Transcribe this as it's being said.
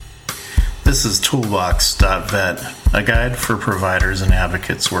This is Toolbox.vet, a guide for providers and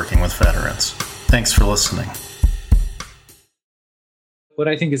advocates working with veterans. Thanks for listening. What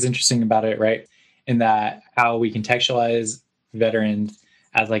I think is interesting about it, right, in that how we contextualize veterans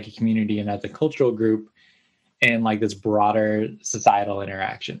as like a community and as a cultural group and like this broader societal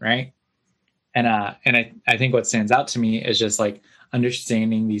interaction, right? And I think what stands out to me is just like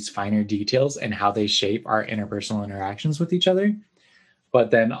understanding these finer details and how they shape our interpersonal interactions with each other, but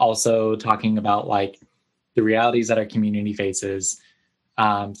then also talking about like the realities that our community faces,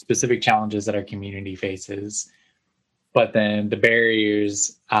 specific challenges that our community faces, but then the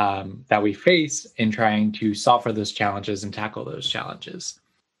barriers that we face in trying to solve for those challenges and tackle those challenges.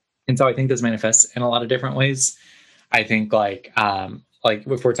 And so I think this manifests in a lot of different ways. I think like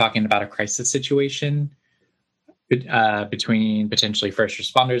if we're talking about a crisis situation between potentially first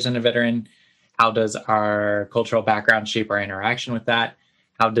responders and a veteran, how does our cultural background shape our interaction with that?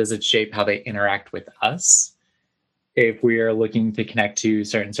 How does it shape how they interact with us? If we are looking to connect to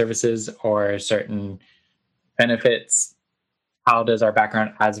certain services or certain benefits, how does our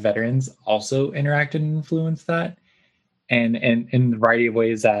background as veterans also interact and influence that? And in the variety of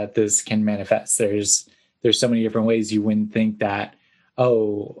ways that this can manifest. There's so many different ways you wouldn't think that,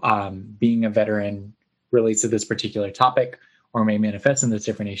 being a veteran relates to this particular topic or may manifest in this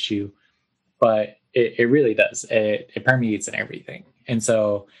different issue, but it really does. It permeates in everything. And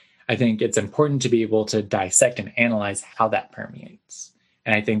so I think it's important to be able to dissect and analyze how that permeates.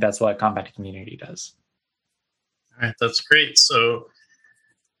 And I think that's what Combat to Community does. All right, that's great. So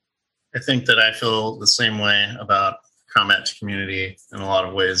I think that I feel the same way about Combat to Community in a lot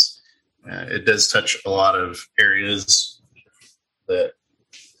of ways. It does touch a lot of areas that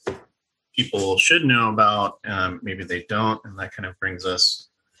people should know about. Maybe they don't. And that kind of brings us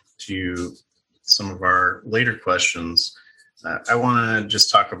to some of our later questions. I want to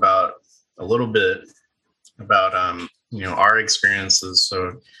just talk about a little bit about, our experiences.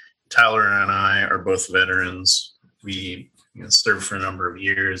 So Tyler and I are both veterans. We served for a number of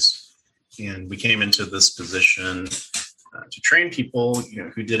years, and we came into this position to train people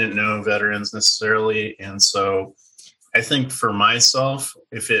who didn't know veterans necessarily. And so I think for myself,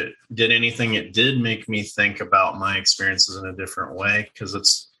 if it did anything, it did make me think about my experiences in a different way, because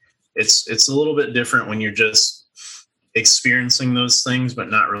it's a little bit different when you're just experiencing those things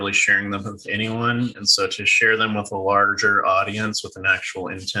but not really sharing them with anyone. And so to share them with a larger audience with an actual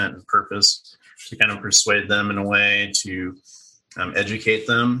intent and purpose to kind of persuade them in a way, to educate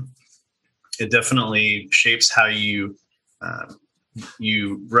them, it definitely shapes how you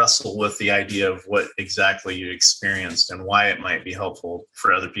wrestle with the idea of what exactly you experienced and why it might be helpful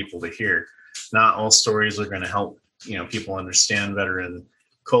for other people to hear. Not all stories are going to help people understand veteran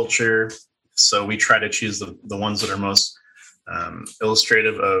culture, so we try to choose the ones that are most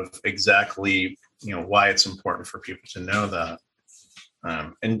illustrative of exactly why it's important for people to know that.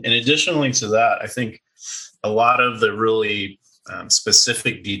 And additionally to that, I think a lot of the really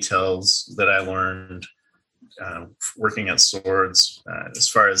specific details that I learned working at Swords, as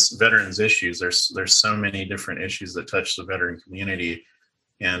far as veterans issues, there's so many different issues that touch the veteran community.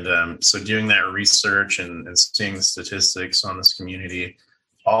 And so doing that research and seeing the statistics on this community,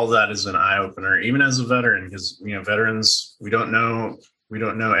 all that is an eye-opener, even as a veteran, because veterans, we don't know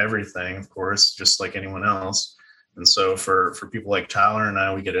everything, of course, just like anyone else. And so for people like Tyler and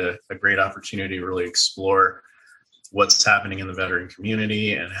I, we get a great opportunity to really explore what's happening in the veteran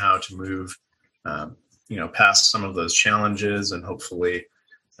community and how to move past some of those challenges and hopefully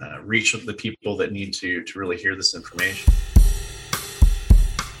reach the people that need to really hear this information.